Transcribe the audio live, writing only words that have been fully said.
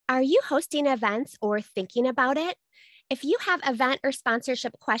Are you hosting events or thinking about it? If you have event or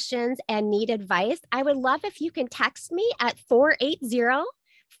sponsorship questions and need advice, I would love if you can text me at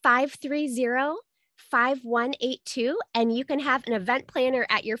 480-530-5182 and you can have an event planner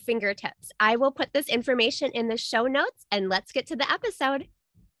at your fingertips. I will put this information in the show notes and let's get to the episode.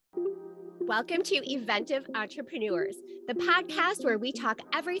 Welcome to Eventive Entrepreneurs, the podcast where we talk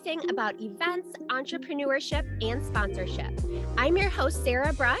everything about events, entrepreneurship, and sponsorship. I'm your host,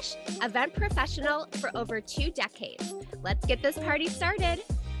 Sarah Brush, event professional for over 2 decades. Let's get this party started.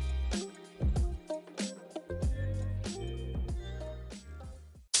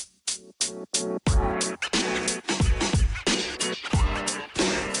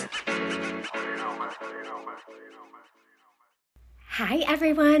 Hi,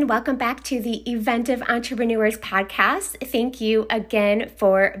 everyone. Welcome back to the Eventive Entrepreneurs podcast. Thank you again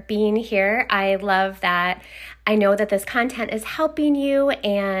for being here. I love that. I know that this content is helping you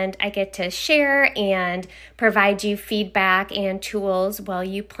and I get to share and provide you feedback and tools while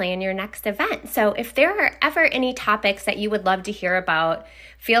you plan your next event. So if there are ever any topics that you would love to hear about,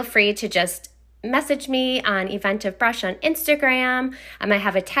 feel free to just message me on Eventive Brush on Instagram. I might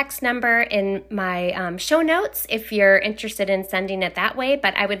have a text number in my show notes if you're interested in sending it that way,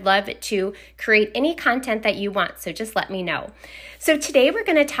 but I would love to create any content that you want, so just let me know. So today we're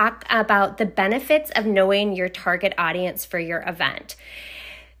going to talk about the benefits of knowing your target audience for your event.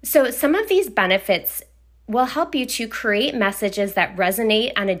 So some of these benefits will help you to create messages that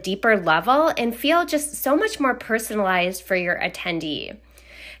resonate on a deeper level and feel just so much more personalized for your attendee.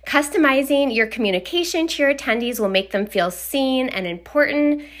 Customizing your communication to your attendees will make them feel seen and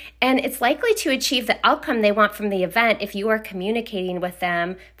important, and it's likely to achieve the outcome they want from the event if you are communicating with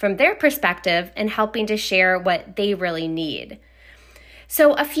them from their perspective and helping to share what they really need.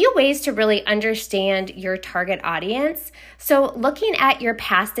 So a few ways to really understand your target audience. So looking at your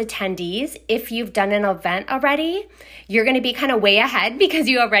past attendees, if you've done an event already, you're going to be kind of way ahead because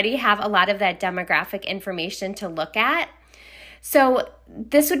you already have a lot of that demographic information to look at. So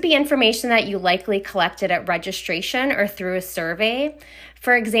this would be information that you likely collected at registration or through a survey.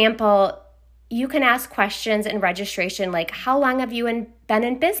 For example, you can ask questions in registration like, how long have you been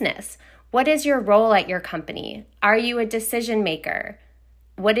in business? What is your role at your company? Are you a decision maker?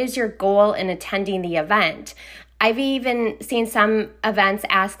 What is your goal in attending the event? I've even seen some events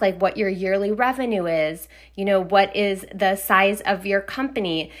ask like what your yearly revenue is, what is the size of your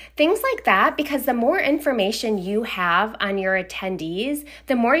company, things like that, because the more information you have on your attendees,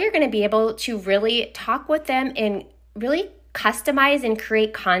 the more you're going to be able to really talk with them and really customize and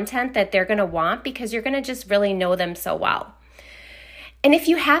create content that they're going to want because you're going to just really know them so well. And if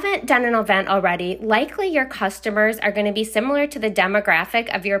you haven't done an event already, likely your customers are going to be similar to the demographic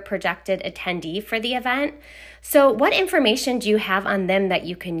of your projected attendee for the event. So what information do you have on them that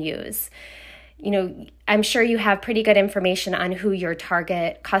you can use? I'm sure you have pretty good information on who your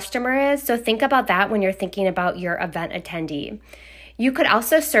target customer is. So think about that when you're thinking about your event attendee. You could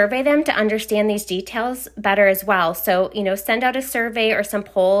also survey them to understand these details better as well. So, send out a survey or some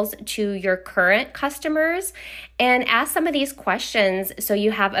polls to your current customers and ask some of these questions so you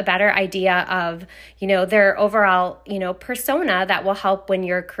have a better idea of, their overall, persona that will help when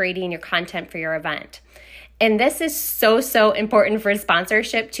you're creating your content for your event. And this is so important for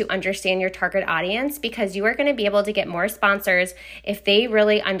sponsorship to understand your target audience because you are going to be able to get more sponsors if they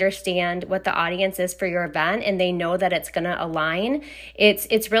really understand what the audience is for your event and they know that it's going to align.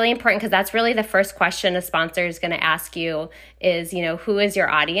 It's really important because that's really the first question a sponsor is going to ask you is, who is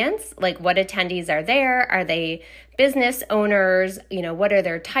your audience? Like what attendees are there? Are they business owners? What are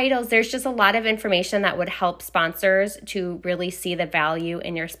their titles? There's just a lot of information that would help sponsors to really see the value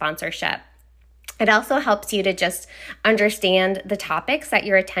in your sponsorship. It also helps you to just understand the topics that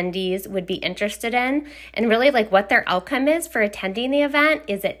your attendees would be interested in and really like what their outcome is for attending the event.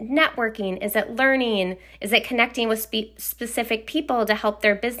 Is it networking? Is it learning? Is it connecting with specific people to help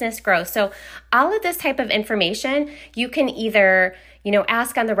their business grow? So all of this type of information, you can either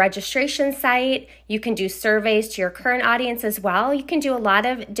ask on the registration site. You can do surveys to your current audience as well. You can do a lot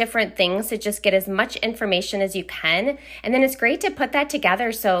of different things to just get as much information as you can. And then it's great to put that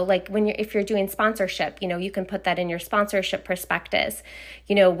together. So like if you're doing sponsorship, you can put that in your sponsorship prospectus.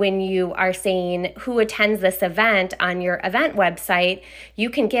 When you are saying who attends this event on your event website, you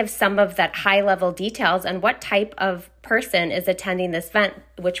can give some of that high level details on what type of person is attending this event,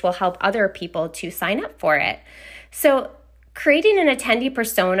 which will help other people to sign up for it. So creating an attendee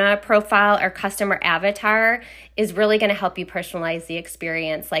persona, profile, or customer avatar is really going to help you personalize the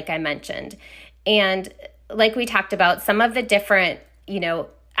experience, like I mentioned. And like we talked about, some of the different,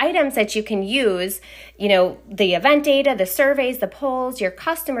 items that you can use, the event data, the surveys, the polls, your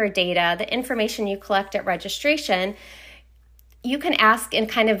customer data, the information you collect at registration. You can ask and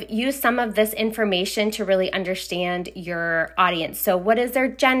kind of use some of this information to really understand your audience. So what is their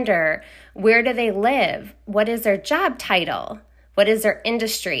gender? Where do they live? What is their job title? What is their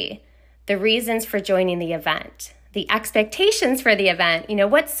industry? The reasons for joining the event, the expectations for the event,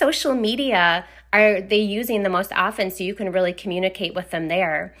 what social media are they using the most often so you can really communicate with them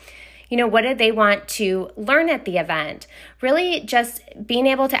there. What do they want to learn at the event? Really just being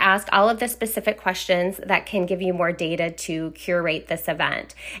able to ask all of the specific questions that can give you more data to curate this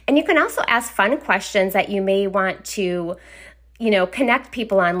event. And you can also ask fun questions that you may want to, connect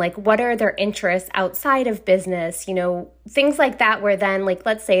people on, like what are their interests outside of business, things like that, where then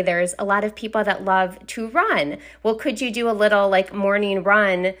let's say there's a lot of people that love to run. Well, could you do a little morning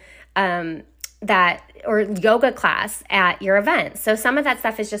run or yoga class at your event? So some of that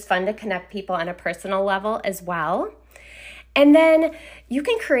stuff is just fun to connect people on a personal level as well. And then you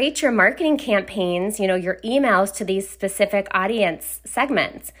can create your marketing campaigns, your emails to these specific audience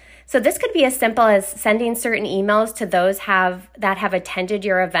segments. So this could be as simple as sending certain emails to those that have attended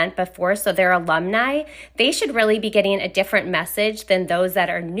your event before. So they're alumni. They should really be getting a different message than those that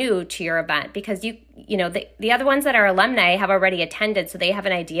are new to your event, because the other ones that are alumni have already attended, so they have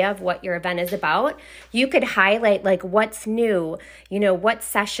an idea of what your event is about. You could highlight what's new, what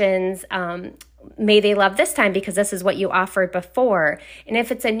sessions may they love this time because this is what you offered before. And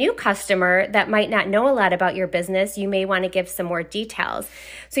if it's a new customer that might not know a lot about your business, you may want to give some more details.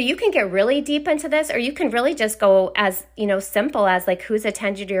 So you can get really deep into this, or you can really just go as, simple as who's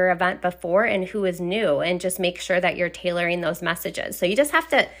attended your event before and who is new, and just make sure that you're tailoring those messages. So you just have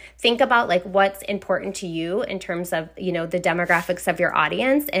to think about what's important to you in terms of, the demographics of your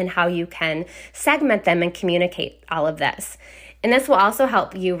audience and how you can segment them and communicate all of this. And this will also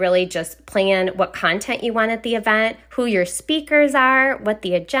help you really just plan what content you want at the event, who your speakers are, what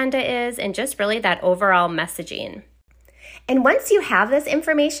the agenda is, and just really that overall messaging. And once you have this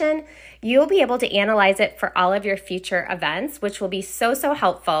information, you'll be able to analyze it for all of your future events, which will be so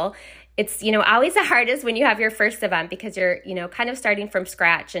helpful. It's, always the hardest when you have your first event because you're, kind of starting from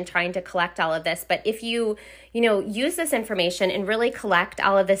scratch and trying to collect all of this. But if you, use this information and really collect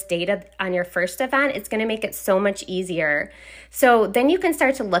all of this data on your first event, it's going to make it so much easier. So then you can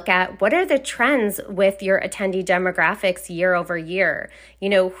start to look at what are the trends with your attendee demographics year over year.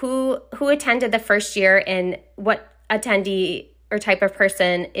 Who attended the first year and what attendee or type of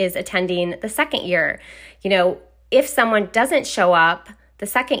person is attending the second year. If someone doesn't show up the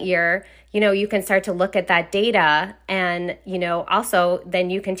second year, you can start to look at that data and, also then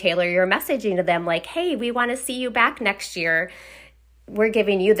you can tailor your messaging to them hey, we want to see you back next year. We're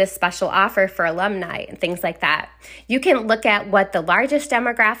giving you this special offer for alumni and things like that. You can look at what the largest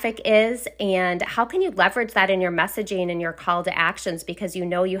demographic is and how can you leverage that in your messaging and your call to actions, because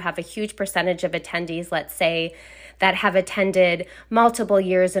you have a huge percentage of attendees, let's say, that have attended multiple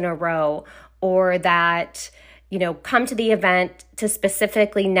years in a row, or that come to the event to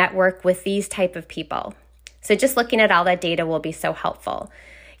specifically network with these type of people. So just looking at all that data will be so helpful.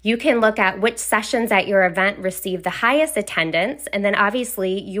 You can look at which sessions at your event receive the highest attendance, and then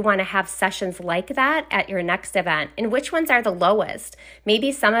obviously you want to have sessions like that at your next event. And which ones are the lowest?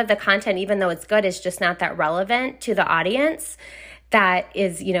 Maybe some of the content, even though it's good, is just not that relevant to the audience that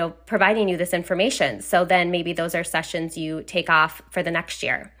is, providing you this information. So then maybe those are sessions you take off for the next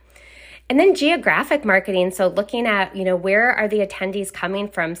year. And then geographic marketing, so looking at, where are the attendees coming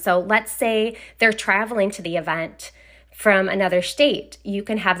from? So let's say they're traveling to the event from another state. You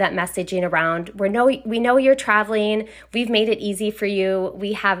can have that messaging around, we know you're traveling, we've made it easy for you,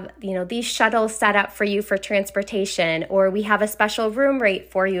 we have, these shuttles set up for you for transportation, or we have a special room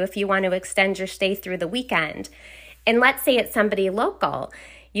rate for you if you want to extend your stay through the weekend. And let's say it's somebody local.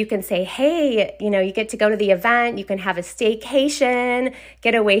 You can say, hey, you get to go to the event, you can have a staycation,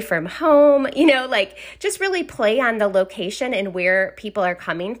 get away from home, just really play on the location and where people are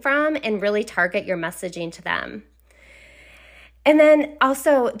coming from and really target your messaging to them. And then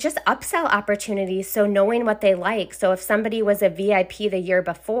also just upsell opportunities, so knowing what they like. So if somebody was a VIP the year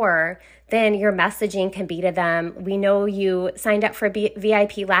before, then your messaging can be to them, we know you signed up for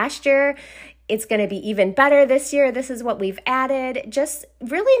VIP last year, it's going to be even better this year. This is what we've added. Just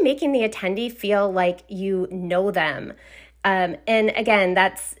really making the attendee feel like you know them. And again,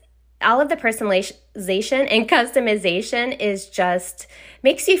 that's all of the personalization and customization is just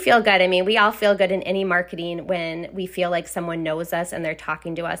makes you feel good. I mean, we all feel good in any marketing when we feel like someone knows us and they're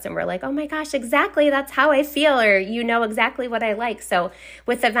talking to us and we're like, oh my gosh, exactly. That's how I feel, or exactly what I like. So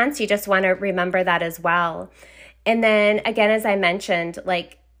with events, you just want to remember that as well. And then again, as I mentioned,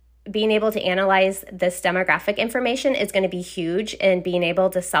 being able to analyze this demographic information is going to be huge in being able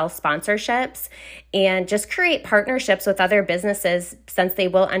to sell sponsorships and just create partnerships with other businesses, since they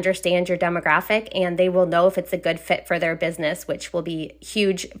will understand your demographic and they will know if it's a good fit for their business, which will be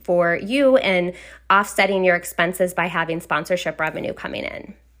huge for you and offsetting your expenses by having sponsorship revenue coming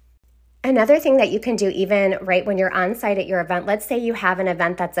in. Another thing that you can do even right when you're on site at your event, let's say you have an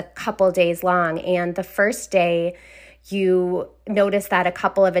event that's a couple days long and the first day you notice that a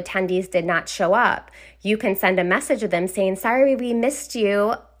couple of attendees did not show up. You can send a message to them saying, sorry, we missed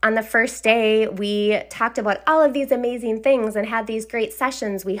you. On the first day, we talked about all of these amazing things and had these great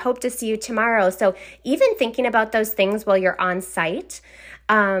sessions. We hope to see you tomorrow. So even thinking about those things while you're on site,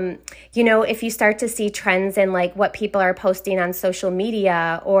 if you start to see trends in like what people are posting on social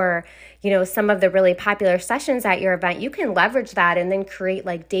media or, some of the really popular sessions at your event, you can leverage that and then create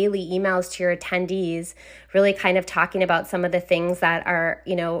like daily emails to your attendees, really kind of talking about some of the things that are,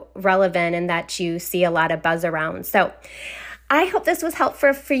 relevant and that you see a lot of buzz around. So I hope this was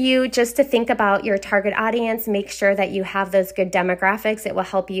helpful for you just to think about your target audience, make sure that you have those good demographics. It will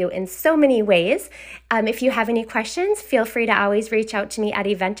help you in so many ways. If you have any questions, feel free to always reach out to me at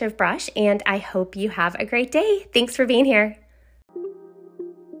Eventive Brush, and I hope you have a great day. Thanks for being here.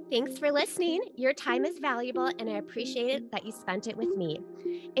 Thanks for listening. Your time is valuable, and I appreciate it that you spent it with me.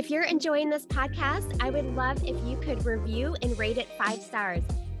 If you're enjoying this podcast, I would love if you could review and rate it 5 stars.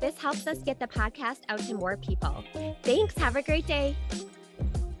 This helps us get the podcast out to more people. Thanks. Have a great day.